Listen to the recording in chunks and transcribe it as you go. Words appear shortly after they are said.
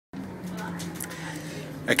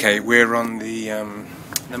Okay, we're on the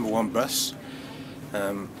number 1 bus.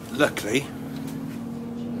 Luckily,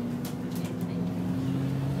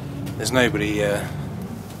 there's nobody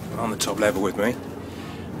on the top level with me,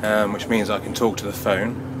 which means I can talk to the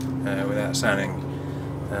phone without sounding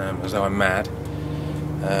as though I'm mad.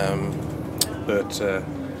 But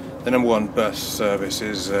the number 1 bus service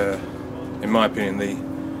is, in my opinion,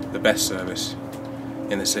 the best service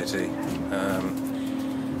in the city.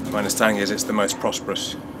 My understanding is it's the most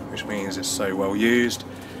prosperous, which means it's so well used,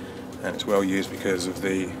 and it's well used because of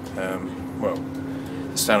the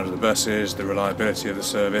the standard of the buses, the reliability of the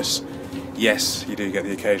service. Yes, you do get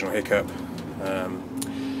the occasional hiccup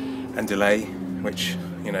and delay, which,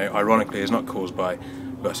 you know, ironically is not caused by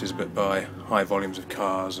buses but by high volumes of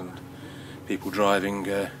cars and people driving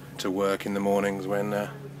to work in the mornings when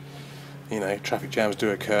you know, traffic jams do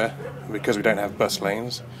occur. Because we don't have bus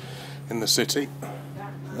lanes in the city,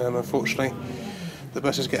 unfortunately the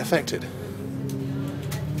buses get affected.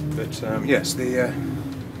 But yes, the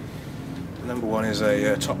number 1 is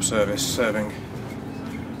a top service serving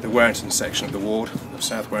the Werrington section of the ward of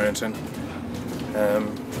South Werrington.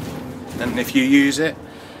 And if you use it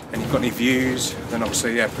and you've got any views, then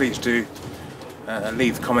obviously, yeah, please do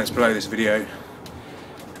leave comments below this video,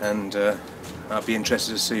 and I'll be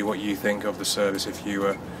interested to see what you think of the service if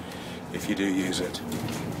you do use it.